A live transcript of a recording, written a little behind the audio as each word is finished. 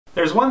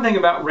There's one thing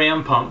about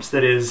ram pumps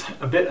that is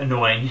a bit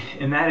annoying,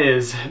 and that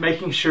is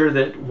making sure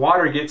that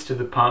water gets to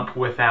the pump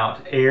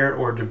without air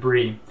or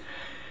debris,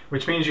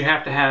 which means you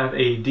have to have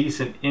a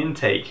decent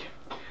intake.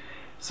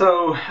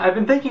 So I've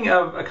been thinking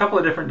of a couple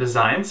of different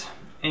designs,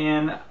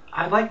 and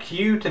I'd like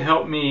you to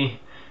help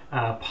me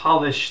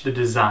polish the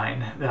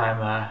design that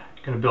I'm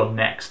going to build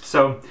next.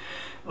 So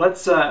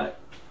let's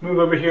move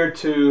over here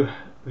to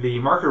the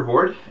marker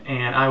board,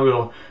 and I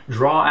will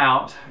draw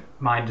out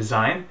my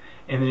design.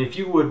 And then if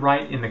you would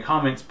write in the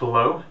comments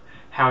below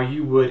how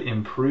you would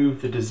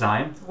improve the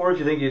design, or if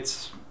you think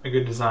it's a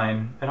good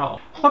design at all.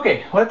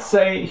 Okay, let's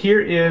say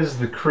here is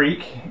the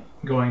creek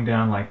going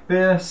down like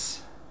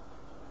this,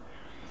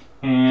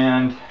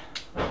 and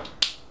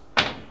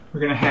we're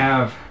going to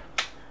have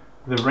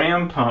the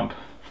ram pump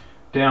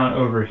down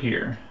over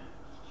here,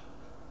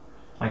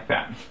 like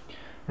that.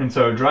 And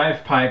so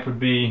drive pipe would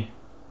be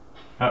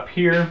up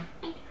here,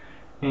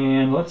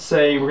 and let's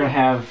say we're going to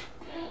have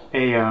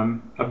a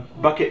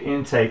bucket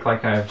intake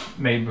like I've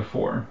made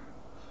before.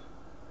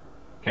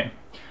 Okay,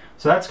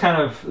 so that's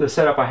kind of the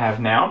setup I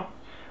have now,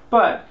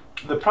 but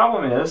the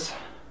problem is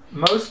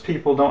most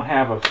people don't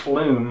have a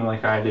flume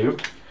like I do.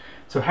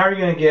 So how are you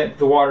going to get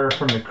the water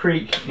from the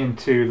creek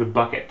into the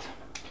bucket?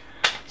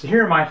 So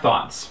here are my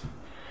thoughts.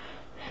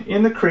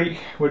 In the creek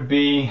would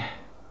be,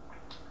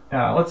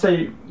 let's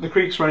say the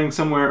creek's running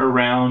somewhere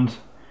around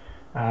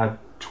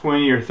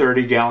 20 or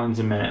 30 gallons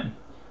a minute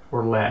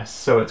or less.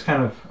 So it's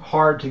kind of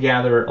hard to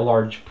gather a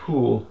large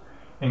pool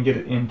and get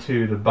it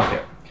into the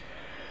bucket.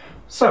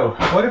 So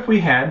what if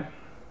we had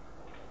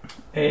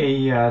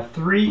a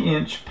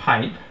 3-inch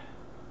pipe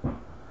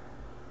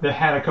that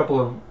had a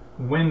couple of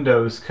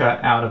windows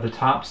cut out of the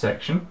top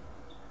section,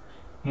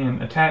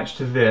 and attached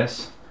to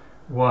this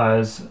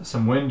was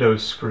some window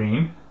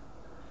screen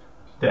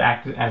that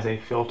acted as a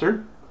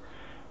filter,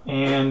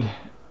 and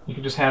you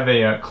could just have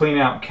a clean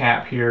out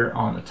cap here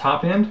on the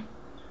top end,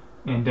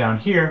 and down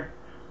here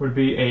would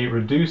be a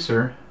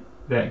reducer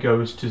that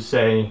goes to,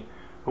 say,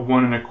 a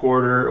 1 1/4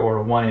 or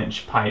a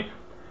 1-inch pipe,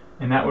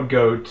 and that would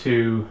go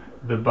to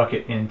the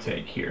bucket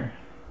intake here.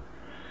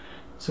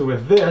 So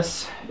with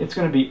this, it's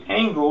going to be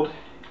angled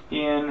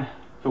in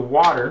the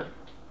water,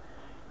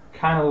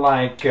 kind of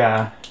like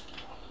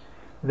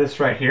this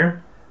right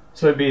here.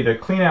 So it'd be the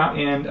clean out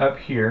end up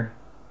here,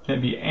 and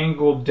it'd be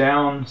angled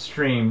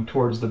downstream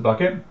towards the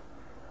bucket,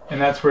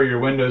 and that's where your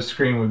window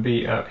screen would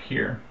be up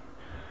here.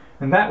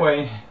 And that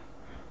way,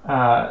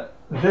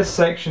 this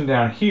section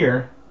down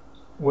here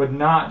would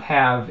not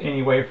have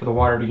any way for the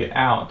water to get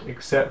out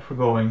except for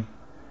going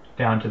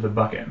down to the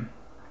bucket.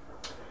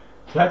 So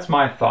that's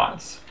my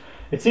thoughts.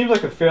 It seems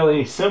like a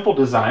fairly simple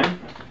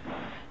design,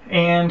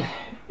 and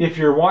if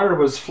your water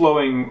was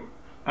flowing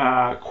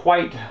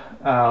quite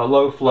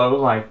low flow,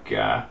 like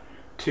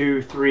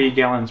 2-3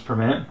 gallons per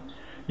minute,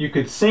 you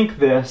could sink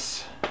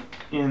this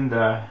in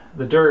the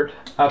dirt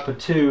up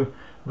to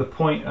the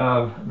point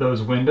of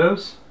those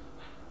windows,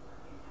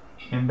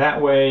 and that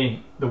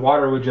way the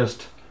water would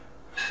just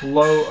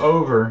flow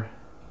over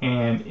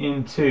and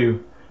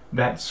into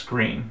that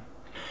screen.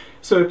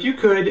 So if you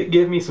could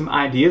give me some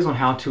ideas on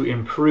how to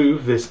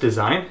improve this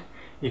design,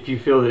 if you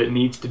feel that it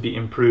needs to be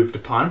improved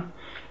upon,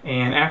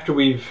 and after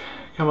we've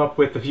come up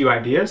with a few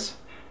ideas,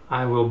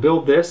 I will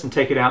build this and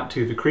take it out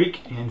to the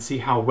creek and see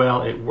how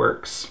well it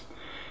works.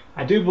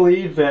 I do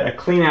believe that a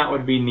clean out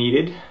would be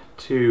needed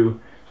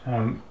to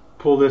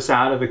pull this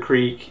out of the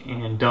creek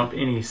and dump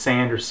any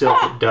sand or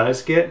silt that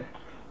does get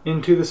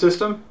into the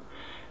system.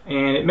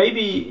 And it may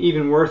be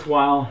even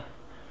worthwhile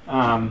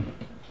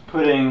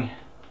putting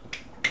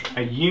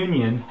a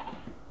union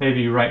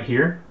maybe right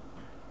here,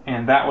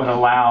 and that would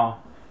allow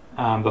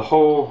the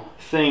whole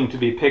thing to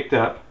be picked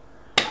up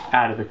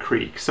out of the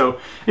creek. So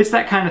it's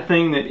that kind of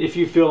thing that if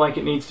you feel like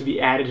it needs to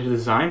be added to the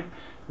design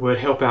would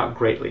help out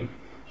greatly.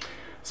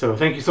 So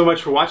thank you so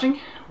much for watching.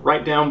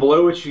 Write down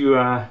below what you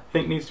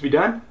think needs to be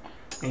done,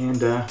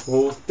 and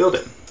we'll build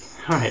it.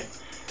 Alright,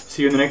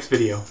 see you in the next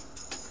video.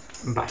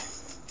 Bye.